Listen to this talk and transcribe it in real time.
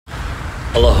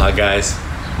Aloha guys,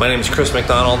 my name is Chris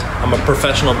McDonald. I'm a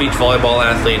professional beach volleyball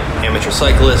athlete, amateur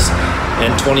cyclist,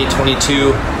 and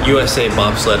 2022 USA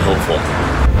bobsled hopeful.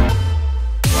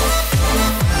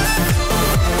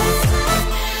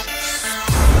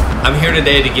 I'm here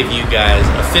today to give you guys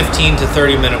a 15 to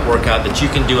 30 minute workout that you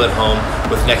can do at home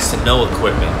with next to no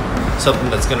equipment. Something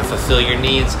that's going to fulfill your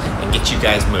needs and get you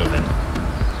guys moving.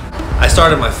 I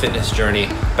started my fitness journey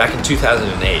back in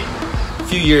 2008, a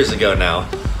few years ago now,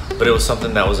 but it was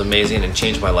something that was amazing and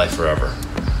changed my life forever.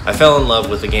 I fell in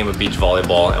love with the game of beach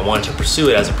volleyball and wanted to pursue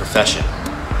it as a profession.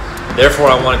 Therefore,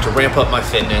 I wanted to ramp up my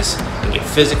fitness and get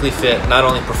physically fit, not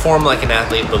only perform like an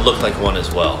athlete, but look like one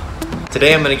as well.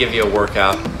 Today I'm going to give you a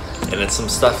workout, and it's some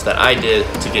stuff that I did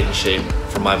to get in shape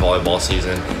for my volleyball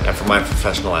season and for my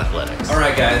professional athletics.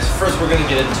 Alright guys, first we're going to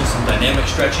get into some dynamic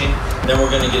stretching, then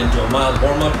we're going to get into a mild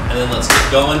warm-up, and then let's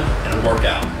get going and work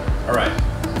out. Alright.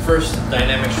 First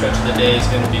dynamic stretch of the day is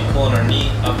going to be pulling our knee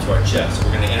up to our chest.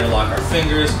 We're going to interlock our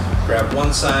fingers, grab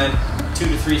one side, 2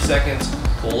 to 3 seconds,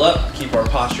 pull up, keep our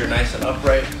posture nice and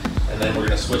upright, and then we're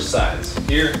going to switch sides.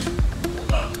 Here,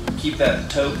 pull up, keep that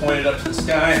toe pointed up to the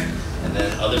sky, and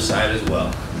then other side as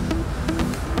well.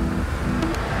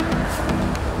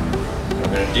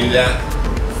 We're going to do that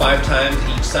 5 times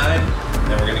each side,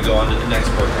 and then we're going to go on to the next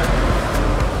workout.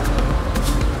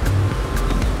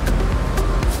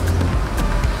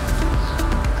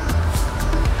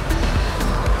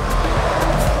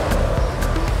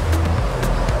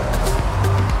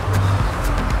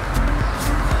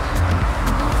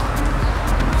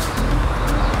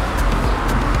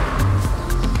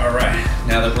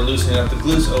 Now that we're loosening up the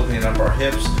glutes, opening up our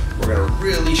hips, we're going to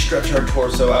really stretch our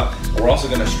torso out. We're also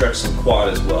going to stretch some quad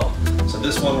as well. So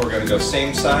this one, we're going to go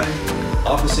same side,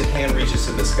 opposite hand reaches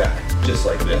to the sky, just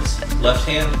like this. Left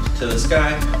hand to the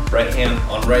sky, right hand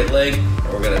on right leg,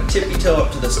 and we're going to tippy toe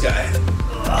up to the sky.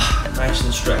 Nice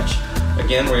and stretch.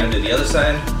 Again, we're going to do the other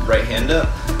side, right hand up,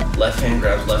 left hand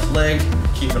grabs left leg,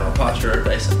 keeping our posture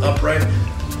nice and upright.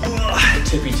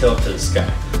 Tippy toe up to the sky.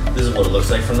 This is what it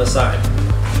looks like from the side.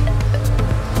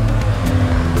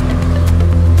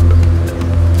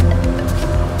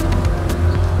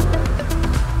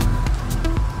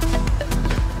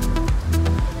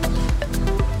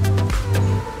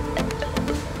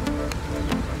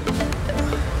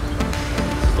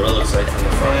 What it looks like from the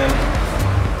front end.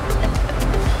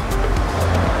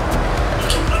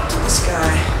 Keep it up to the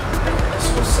sky.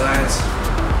 Switch sides.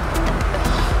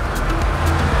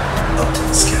 Up to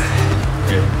the sky.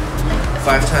 Good.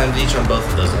 5 times each on both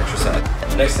of those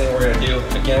exercises. The next thing we're going to do,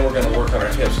 again, we're going to work on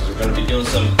our hips because we're going to be doing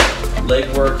some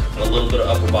leg work and a little bit of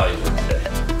upper body work today.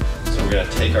 So we're going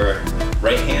to take our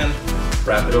right hand,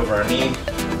 wrap it over our knee,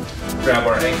 grab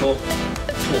our ankle,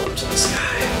 pull up to the sky.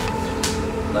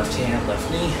 Left hand,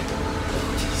 left knee,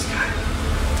 to the sky.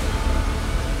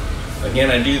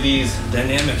 Again, I do these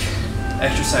dynamic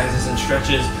exercises and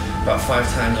stretches about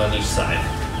 5 times on each side.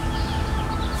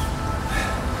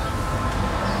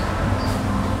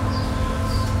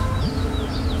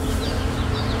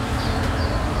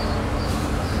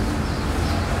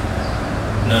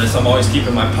 Notice I'm always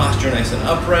keeping my posture nice and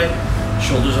upright,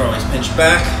 shoulders are always pinched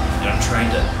back, and I'm trying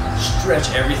to stretch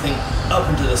everything up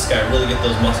into the sky, really get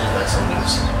those muscles nice and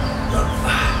loose.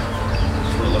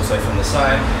 That's what it looks like from the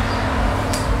side.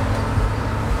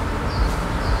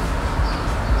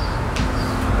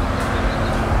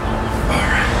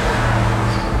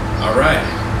 Alright.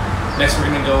 Next we're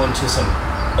going to go into some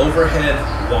overhead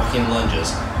walking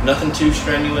lunges. Nothing too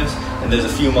strenuous, and there's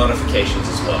a few modifications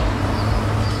as well.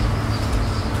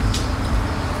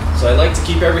 So I like to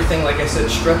keep everything, like I said,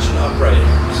 stretched and upright.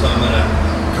 So I'm going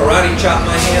to karate chop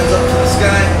my hands up to the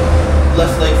sky,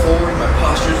 left leg forward, my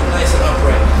posture's nice and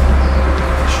upright.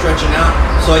 Stretching out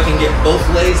so I can get both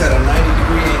legs at a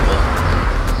 90-degree angle.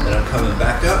 Then I'm coming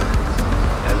back up,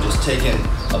 and I'm just taking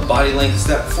a body length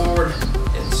step forward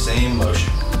in the same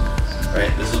motion.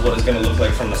 Right, this is what it's going to look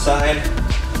like from the side.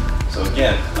 So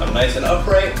again, I'm nice and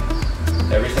upright,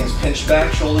 everything's pinched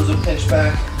back, shoulders are pinched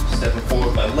back, stepping forward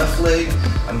with my left leg,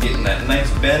 I'm getting that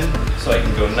nice bend so I can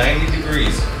go 90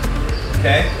 degrees.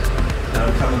 Okay, now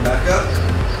I'm coming back up,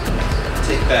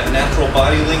 take that natural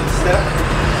body length step,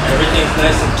 everything's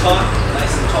nice and taut,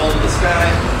 nice and tall to the sky,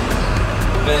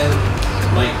 bend,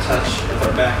 light touch with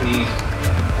our back knee,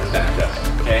 and back up,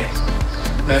 okay?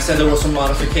 Now I said there were some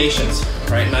modifications,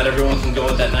 right? Not everyone can go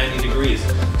at that 90 degrees,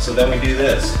 so then we do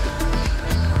this.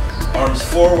 Arms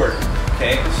forward,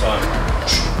 okay? So I'm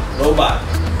robot,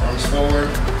 arms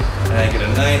forward, and I get a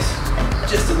nice,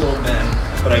 just a little bend,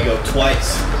 but I go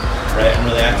twice. Right, I'm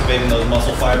really activating those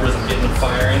muscle fibers, I'm getting them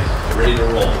firing, ready to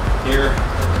roll. Here,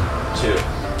 2,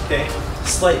 okay?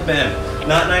 Slight bend,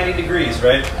 not 90 degrees,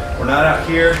 right? We're not out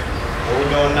here where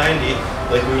we're going 90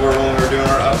 like we were when we were doing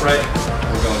our upright.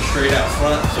 We're going straight out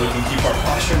front so we can keep our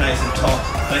posture nice and tall,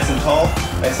 nice and tall,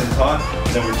 nice and taut.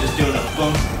 And then we're just doing a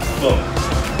boom, boom,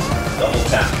 double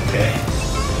tap, okay?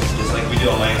 Just like we do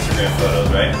on my Instagram photos,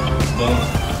 right? Boom,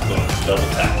 boom, double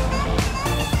tap.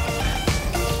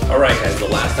 All right, guys, the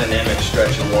last dynamic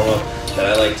stretch and warm up that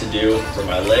I like to do for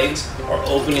my legs are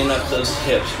opening up those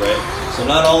hips, right? So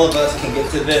not all of us can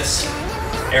get to this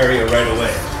area right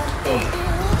away. Boom.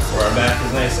 Where our back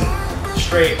is nice and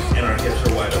straight and our hips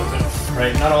are wide open,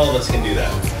 right? Not all of us can do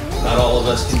that. Not all of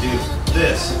us can do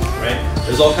this, right?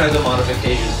 There's all kinds of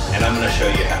modifications, and I'm gonna show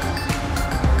you how.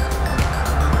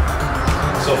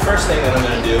 So first thing that I'm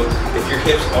gonna do, if your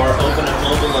hips are open and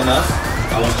mobile enough,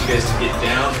 I want you guys to get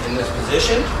down in this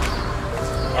position.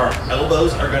 Our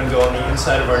elbows are going to go on the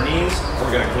inside of our knees.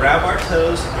 We're going to grab our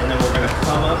toes, and then we're going to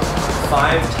come up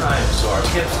 5 times. So our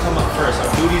hips come up first, our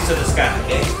booties to the sky,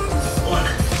 okay? 1,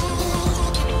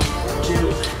 2, 3,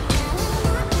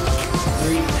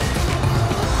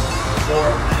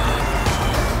 4,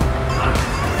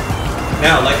 5.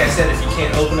 Now, like I said, if you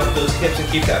can't open up those hips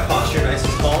and keep that posture nice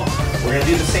and tall, we're going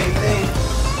to do the same thing.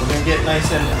 We're going to get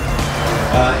nice and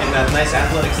in that nice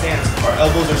athletic stance. Our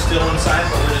elbows are still inside,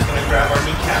 but we're just going to grab our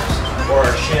kneecaps or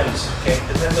our shins, okay?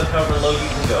 Depends on however low you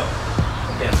can go.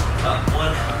 Again, up 1.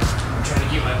 I'm trying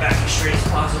to keep my back as straight as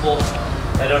possible.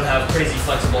 I don't have crazy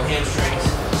flexible hamstrings,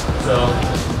 so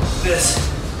this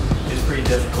is pretty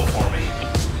difficult for me.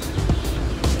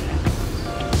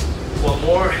 1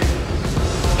 more.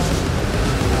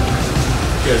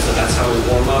 Good, so that's how we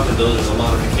warm up, and those are the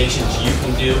modifications you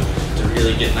can do to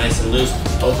really get nice and loose,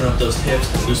 open up those hips,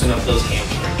 and loosen up those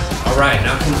hamstrings. All right,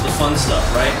 now comes the fun stuff,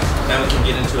 right? Now we can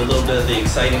get into a little bit of the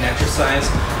exciting exercise.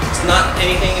 It's not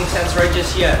anything intense right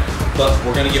just yet, but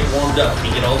we're gonna get warmed up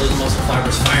and get all those muscle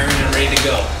fibers firing and ready to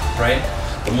go, right?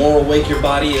 The more awake your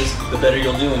body is, the better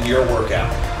you'll do in your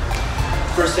workout.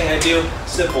 First thing I do,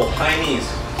 simple, high knees.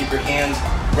 Keep your hands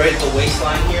right at the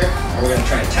waistline here, and we're gonna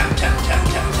try and tap, tap, tap,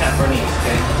 tap, tap our knees,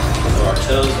 okay? So our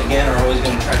toes, again, are always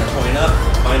gonna try to point up.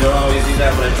 I don't always do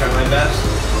that, but I try my best.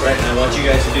 Right, and I want you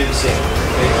guys to do the same,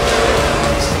 okay?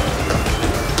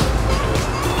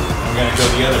 We're gonna go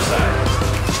the other side.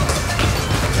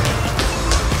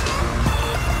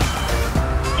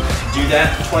 Do that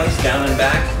twice, down and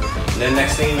back. And then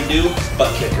next thing we do,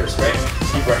 butt kickers, right?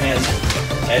 Keep our hands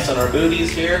nice on our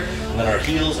booties here, and then our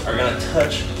heels are gonna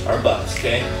touch our butts,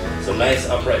 okay? So nice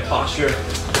upright posture.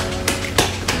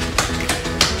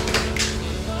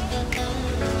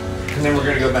 And then we're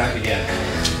gonna go back again.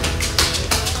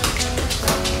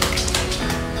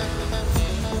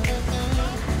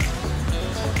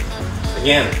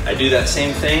 Again, I do that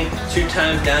same thing 2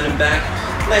 times down and back.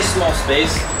 Nice small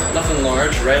space, nothing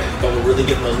large, right? But we're really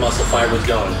getting those muscle fibers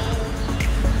going.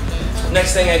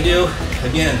 Next thing I do,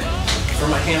 again, for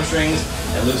my hamstrings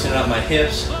and loosening up my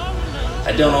hips.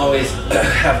 I don't always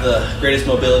have the greatest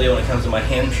mobility when it comes to my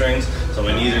hamstrings, so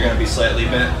my knees are gonna be slightly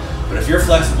bent. But if you're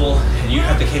flexible and you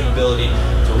have the capability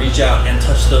to reach out and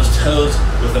touch those toes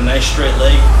with a nice straight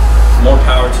leg, more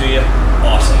power to you,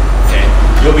 awesome, okay?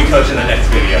 You'll be coaching the next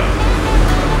video.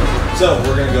 So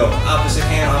we're gonna go opposite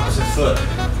hand, opposite foot.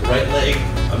 Right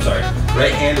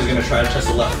hand is gonna try to touch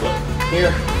the left foot.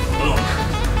 Here, boom,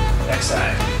 next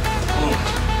side, boom,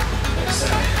 next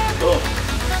side, boom,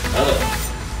 another one,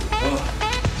 boom.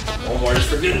 1 more just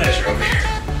for good measure over here.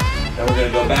 Then we're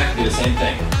gonna go back and do the same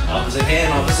thing. Opposite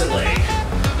hand, opposite leg.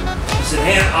 Opposite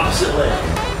hand, opposite leg.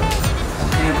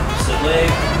 Opposite hand, opposite leg.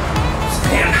 Opposite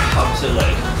hand, opposite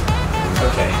leg.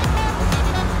 Okay.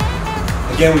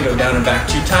 Again, we go down and back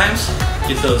 2 times.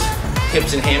 Get those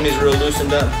hips and hammies real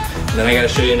loosened up. And then I gotta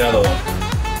show you another one.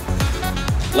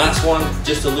 Last one,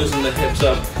 just to loosen the hips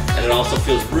up. And it also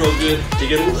feels real good to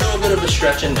get a little bit of a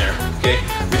stretch in there, okay?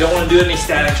 We don't wanna do any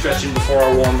static stretching before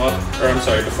our warm-up,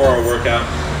 before our workout.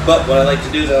 But what I like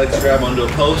to do is I like to grab onto a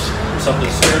post or something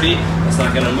sturdy that's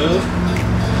not gonna move.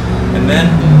 And then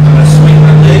I'm gonna swing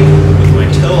my leg with my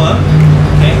toe up,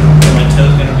 okay? And my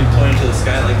toe's gonna be pointing to the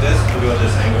sky like this. I'll go at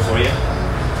this angle for you.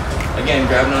 Again,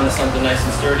 grabbing onto something nice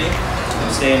and sturdy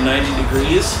and staying 90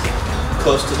 degrees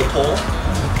close to the pole.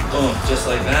 Boom, just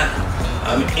like that.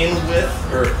 I'm in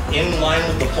line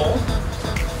with the pole.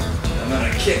 I'm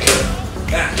gonna kick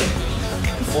back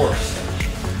and forth.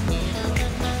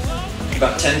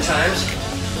 About 10 times.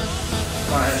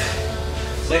 5,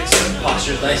 6,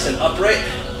 posture's nice and upright.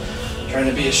 Trying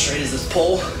to be as straight as this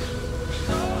pole.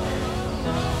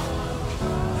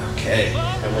 Okay,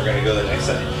 and we're gonna go to the next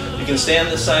side. You can stay on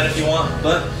this side if you want,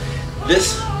 but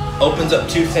this opens up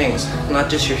 2 things. Not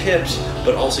just your hips,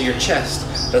 but also your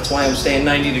chest. That's why I'm staying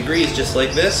 90 degrees just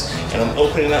like this, and I'm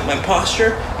opening up my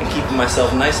posture and keeping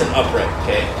myself nice and upright,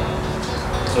 okay?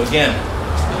 So again,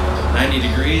 90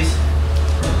 degrees,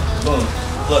 boom.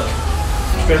 Look,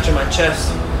 stretching my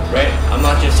chest, right? I'm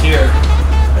not just here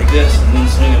like this and then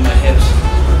swinging my hips.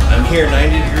 I'm here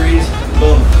 90 degrees,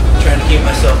 boom, trying to keep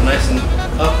myself nice and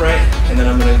upright, and then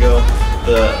I'm gonna go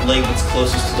the leg that's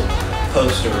closest to the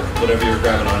post or whatever you're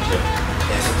grabbing onto.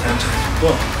 Okay, so 10 times,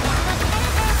 boom,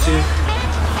 2.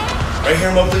 Right here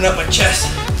I'm opening up my chest.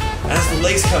 As the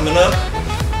leg's coming up,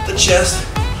 the chest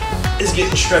is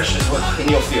getting stretched as well, and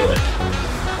you'll feel it.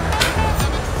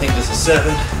 I think this is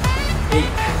 7, 8,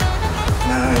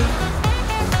 9,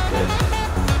 good.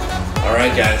 All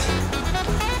right, guys.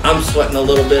 I'm sweating a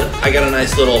little bit. I got a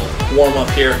nice little warm up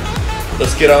here.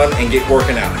 Let's get on and get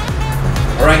working out.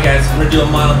 All right, guys, I'm gonna do a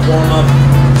mild warm up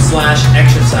 /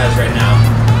 exercise right now.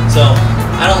 So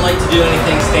I don't like to do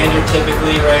anything standard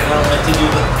typically, right? I don't like to do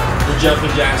the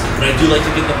jumping jacks, but I do like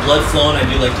to get the blood flowing. I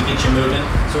do like to get you moving.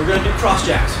 So we're gonna do cross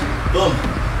jacks. Boom,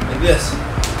 like this.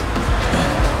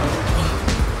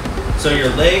 So your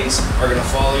legs are gonna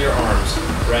follow your arms,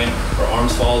 right? Or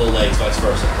arms follow the legs, vice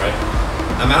versa, right?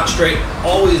 I'm out straight,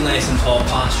 always nice and tall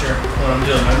posture when I'm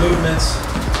doing my movements,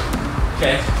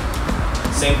 okay?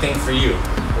 Same thing for you.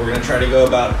 We're gonna try to go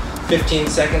about 15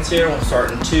 seconds here. We'll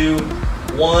start in 2,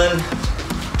 1.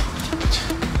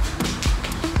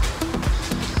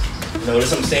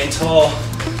 Notice I'm staying tall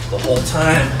the whole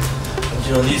time. I'm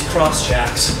doing these cross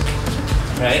jacks,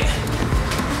 right?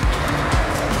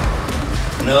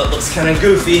 I know it looks kind of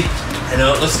goofy. I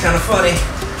know it looks kind of funny,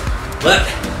 but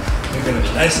you're gonna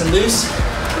be nice and loose.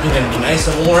 You're gonna be nice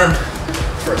and warm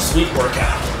for a sweet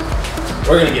workout.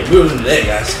 We're gonna get moving today,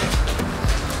 guys.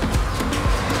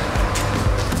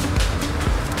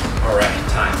 All right,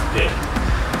 time, good.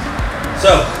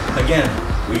 So, again,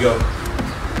 we go,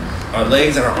 our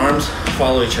legs and our arms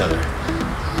follow each other.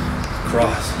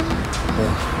 Cross,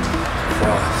 boom,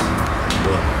 cross,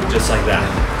 boom, just like that,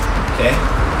 okay?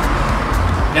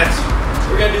 Next,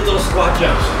 we're gonna do little squat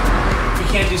jumps. If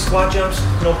you can't do squat jumps,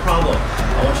 no problem.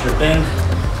 I want you to bend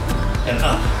and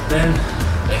up, bend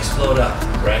and explode up,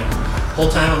 right? Whole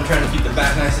time I'm trying to keep the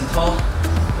back nice and tall.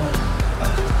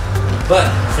 But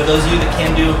for those of you that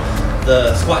can do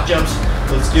the squat jumps,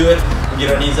 let's do it and get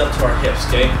our knees up to our hips,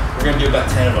 okay? We're gonna do about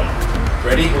 10 of them.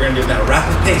 Ready? We're gonna do it at a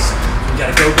rapid pace. We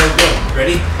gotta go, go, go.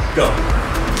 Ready? Go.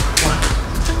 1,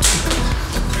 2,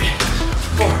 3,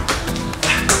 4,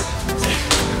 5, 6,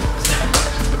 7,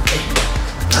 8,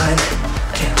 9,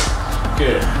 10.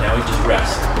 Good. Now we just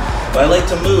rest. But I like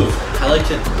to move. I like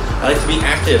to be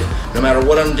active no matter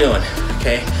what I'm doing.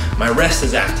 Okay? My rest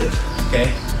is active.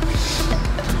 Okay?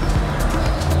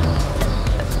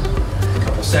 A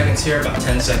couple seconds here, about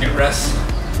 10-second rest.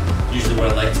 Usually what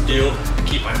I like to do,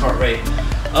 keep my heart rate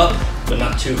up, but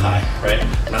not too high, right?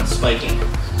 Not spiking.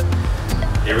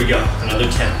 Here we go. Another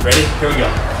 10. Ready? Here we go.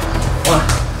 1,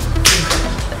 2,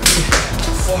 3,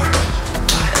 4,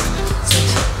 5,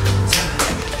 6,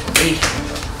 7, 8,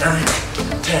 9,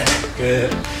 10.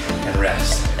 Good. And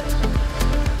rest.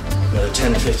 Another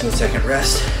 10 to 15-second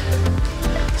rest.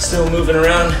 Still moving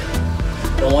around.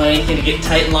 Don't want anything to get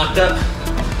tight and locked up.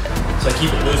 So I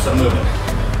keep it loose, I'm moving.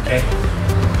 Okay?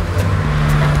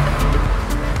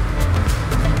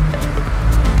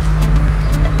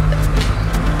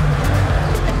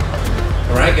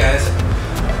 Alright guys,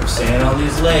 we're staying on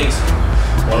these legs.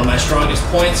 One of my strongest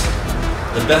points,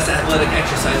 the best athletic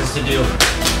exercises to do,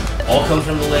 all come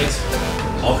from the legs,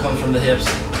 all come from the hips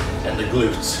and the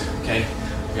glutes, okay?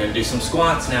 We're gonna do some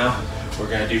squats now. We're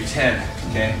gonna do 10,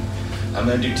 okay? I'm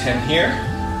gonna do 10 here.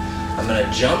 I'm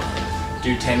gonna jump,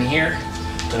 do 10 here.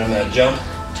 Then I'm gonna jump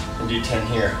and do 10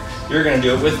 here. You're gonna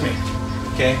do it with me,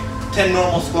 okay? 10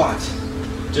 normal squats,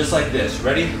 just like this.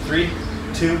 Ready? 3,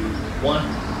 2, 1,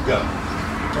 go.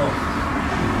 Boom.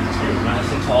 Nice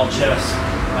and tall chest.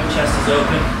 My chest is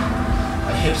open.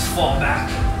 My hips fall back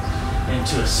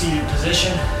into a seated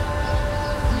position.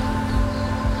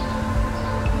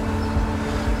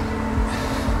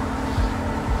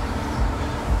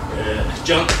 Good.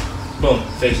 Jump. Boom.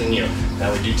 Facing you.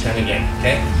 Now we do 10 again.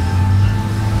 Okay?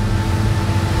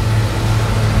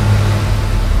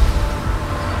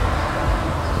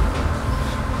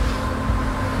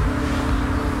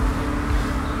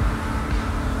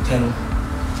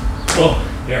 Boom,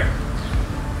 here.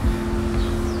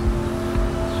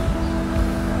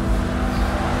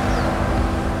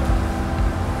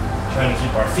 Trying to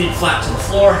keep our feet flat to the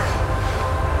floor.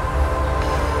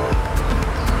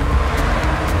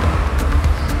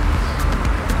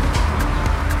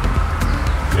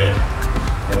 Good.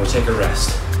 And we'll take a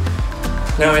rest.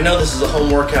 Now I know this is a home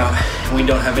workout and we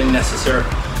don't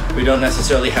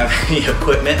necessarily have any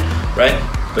equipment, right?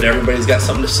 But everybody's got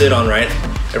something to sit on, right?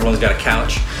 Everyone's got a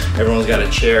couch, everyone's got a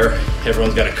chair,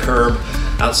 everyone's got a curb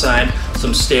outside,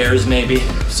 some stairs maybe.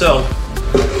 So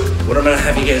what I'm gonna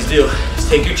have you guys do is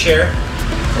take your chair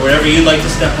or whatever you'd like to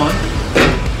step on,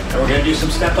 and we're gonna do some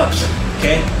step ups,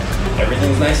 okay?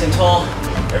 Everything's nice and tall,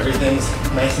 everything's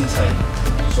nice and tight.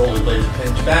 Shoulder blades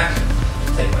pinch back,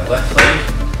 take my left leg,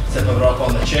 step it up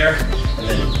on the chair, and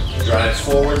then drive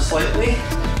forward slightly,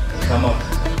 come up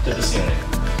to the ceiling.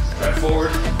 Drive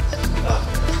forward, up.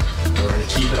 We're gonna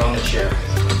keep it on the chair.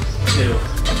 2,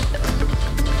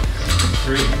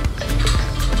 3,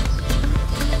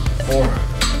 4,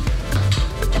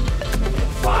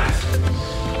 5.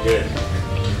 Good.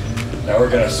 Now we're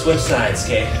gonna switch sides,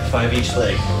 okay? 5 each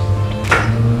leg.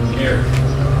 Here.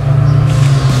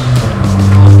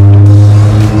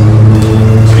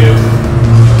 2.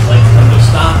 Legs come to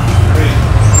stop. 3,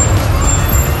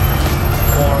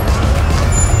 4,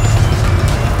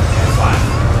 and 5.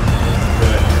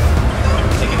 Good.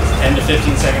 Take a 10 to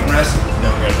 15 second rest, and then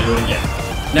we're gonna do it again.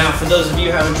 Now, for those of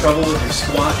you having trouble with your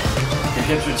squat, your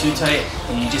hips are too tight,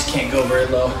 and you just can't go very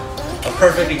low, a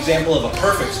perfect example of a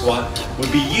perfect squat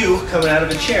would be you coming out of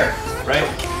a chair, right?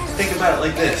 Think about it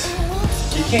like this.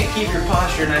 You can't keep your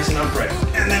posture nice and upright,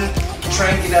 and then try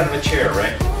and get out of a chair,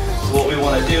 right? So what we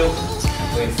want to do,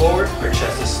 lean forward, our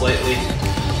chest is slightly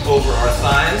over our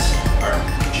thighs, our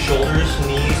shoulders,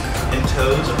 knees, and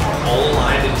toes are all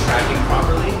aligned and tracking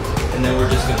properly, and then we're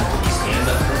just going to stand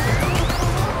up perfectly.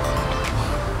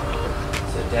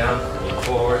 Sit down, lean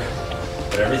forward,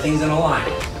 but everything's in a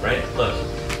line, right? Look,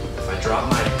 if I drop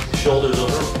my shoulders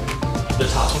over the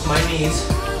top of my knees,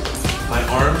 my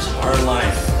arms are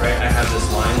aligned, right? I have this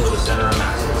line where the center of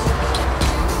mass is.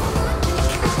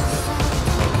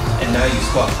 And now you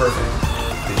squat perfect,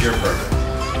 because you're perfect.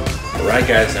 All right,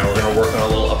 guys, now we're gonna work on a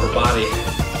little upper body.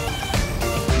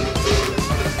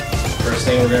 First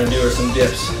thing we're gonna do are some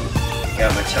dips.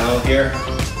 Got my towel here,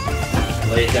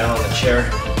 lay it down on the chair.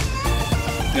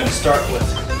 I'm gonna start with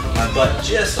my butt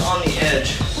just on the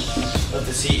edge of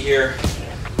the seat here.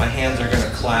 My hands are gonna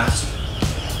clasp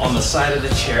on the side of the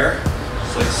chair,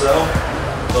 just like so,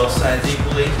 both sides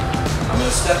equally. I'm gonna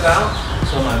step out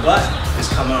so my butt is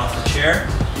coming off the chair.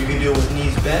 You can do it with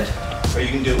knees bent, or you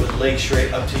can do it with legs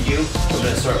straight, up to you. We're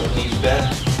gonna start with knees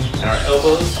bent, and our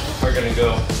elbows are gonna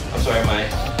go, my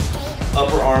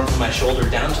upper arm from my shoulder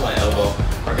down to my elbow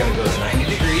are gonna go to 90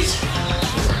 degrees.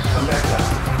 Come back up,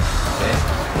 okay?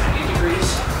 90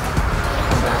 degrees,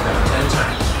 come back up 10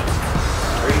 times.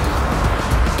 3,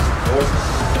 4,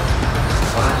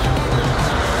 5,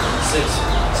 6.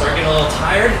 Start getting a little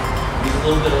tired. Use a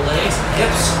little bit of legs and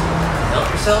hips.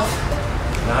 Help yourself.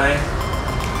 9,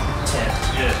 10.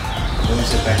 Good. Then we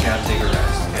sit back down and take a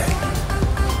rest. Okay.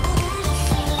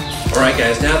 All right,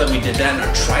 guys. Now that we did that and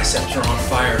our triceps are on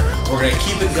fire, we're gonna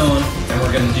keep it going and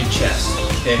we're gonna do chest.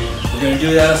 Okay. We're gonna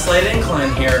do that a slight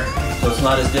incline here, so it's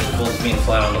not as difficult as being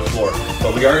flat on the floor.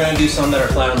 But we are gonna do some that are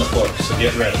flat on the floor. So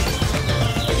get ready.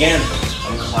 Again,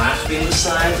 I'm clasping the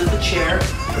sides of the chair,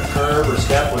 or curve, or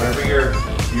step, whatever you're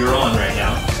on right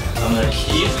now. I'm gonna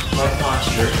keep my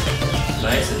posture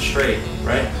nice and straight,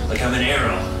 right? Like I'm an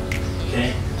arrow,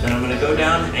 okay? Then I'm gonna go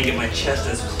down and get my chest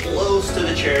as close to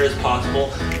the chair as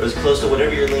possible, or as close to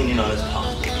whatever you're leaning on as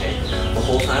possible, okay? The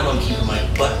whole time I'm keeping my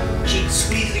butt cheeks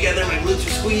squeezed together, my glutes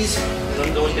are squeezed, and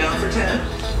I'm going down for 10.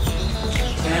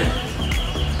 10,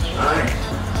 9,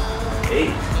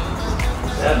 8,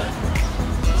 7,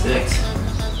 6,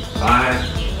 5,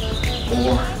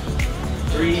 4,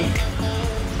 3,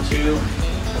 2,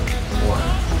 1.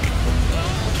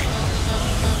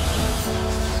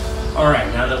 All right,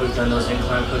 now that we've done those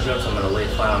incline push-ups, I'm gonna lay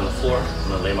flat on the floor. I'm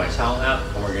gonna lay my towel out,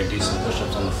 and we're gonna do some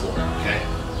push-ups on the floor, okay?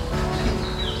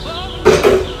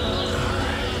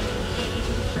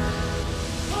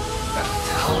 Got the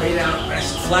towel laid out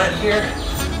nice and flat here.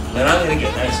 Then I'm gonna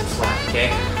get nice and flat,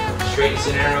 okay? Straight as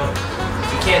an arrow.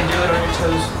 If you can't do it on your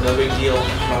toes, no big deal.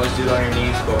 You can always do it on your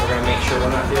knees, but we're gonna make sure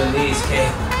we're not doing these, okay?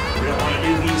 We don't wanna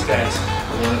do these, guys.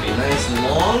 We wanna be nice and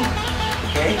long,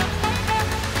 okay?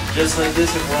 Just like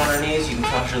this, if we're on our knees, you can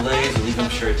cross your legs, leave them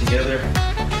straight together. And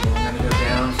we're gonna go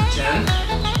down for 10.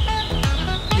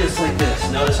 Just like this.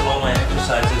 Notice in all my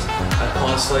exercises, I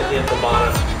pause slightly at the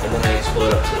bottom, and then I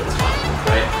explode up to the top,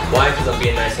 right? Why? Because I'm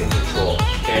being nice and controlled,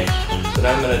 okay? So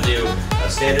now I'm gonna do a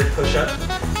standard push-up.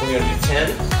 We're gonna do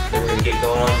 10, then we're gonna get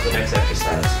going on to the next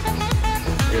exercise.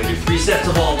 We're gonna do 3 sets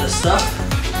of all this stuff.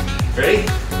 Ready?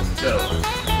 Go.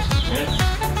 10,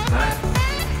 9,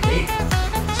 8,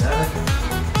 7,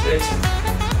 6,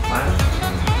 5,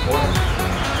 4,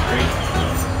 3,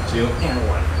 2, and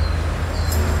 1.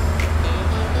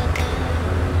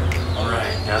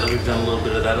 Now that we've done a little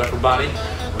bit of that upper body,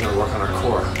 we're gonna work on our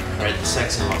core, right? The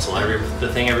sexy muscle,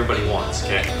 the thing everybody wants,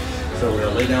 okay? So we're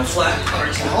gonna lay down flat on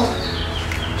our towel,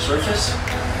 surface.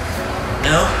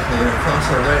 Now we're gonna cross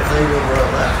our right leg over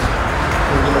our left.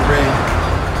 We're gonna bring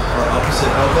our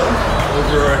opposite elbow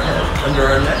over our head, under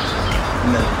our neck,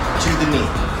 and then to the knee,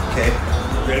 okay?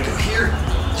 We're gonna go here,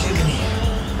 to the knee.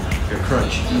 Your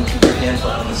crunch. You can keep your hand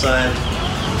flat on the side.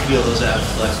 Feel those abs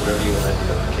flex, whatever you want to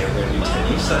do. Okay, we're gonna do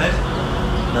 10 each side.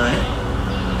 9,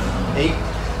 8,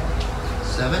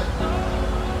 7,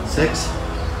 6,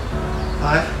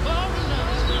 5,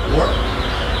 4,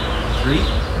 3,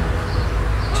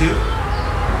 2,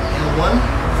 and 1.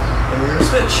 And we're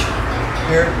gonna switch.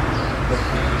 Here.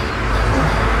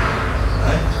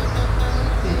 9,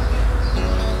 8,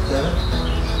 7,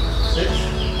 6,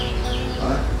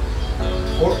 5,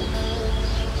 4,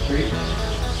 3,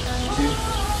 2,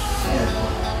 and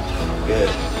 1. Good.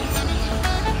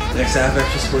 Next ab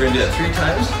exercise, we're going to do that 3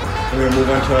 times. We're going to move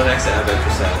on to our next ab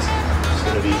exercise. It's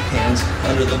going to be hands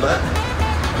under the butt,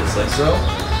 just like so.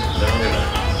 Then we're going to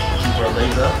keep our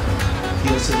legs up,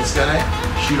 heels to the sky,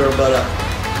 shoot our butt up.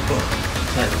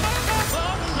 10,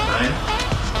 9,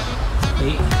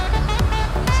 8,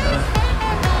 7,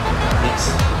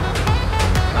 6,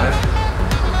 5,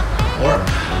 4,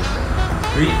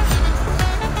 3,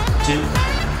 2,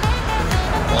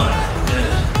 1.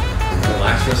 Good.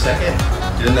 Relax for a second.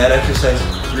 Doing that exercise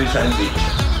 3 times each.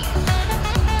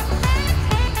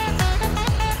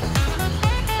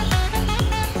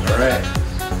 Alright.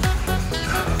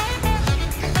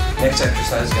 Next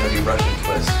exercise is going to be Russian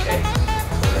twist, okay?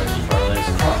 So we're going to keep our legs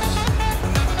crossed.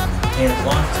 Hands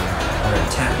locked. We're going to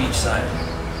tap each side.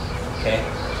 Okay?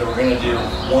 So we're going to do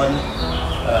 1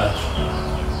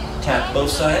 tap both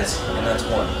sides, and that's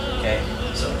 1. Okay?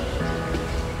 So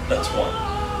that's 1,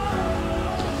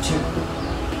 2,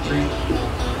 3, 4,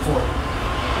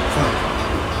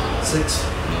 5, 6,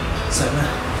 7, 8,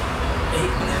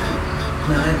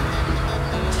 9,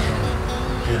 10.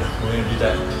 Good. We're going to do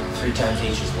that 3 times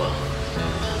each as well.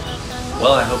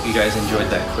 Well, I hope you guys enjoyed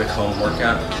that quick home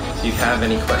workout. If you have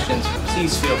any questions,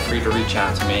 please feel free to reach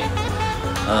out to me.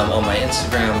 On my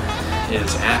Instagram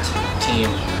is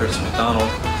 @TeamChrisMcDonald,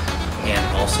 and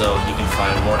also you can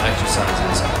find more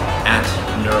exercises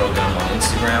 @Neuro on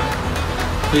Instagram.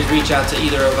 Please reach out to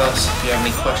either of us if you have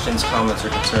any questions, comments, or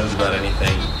concerns about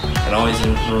anything. And always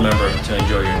remember to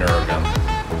enjoy your Neuro.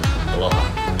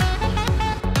 Aloha.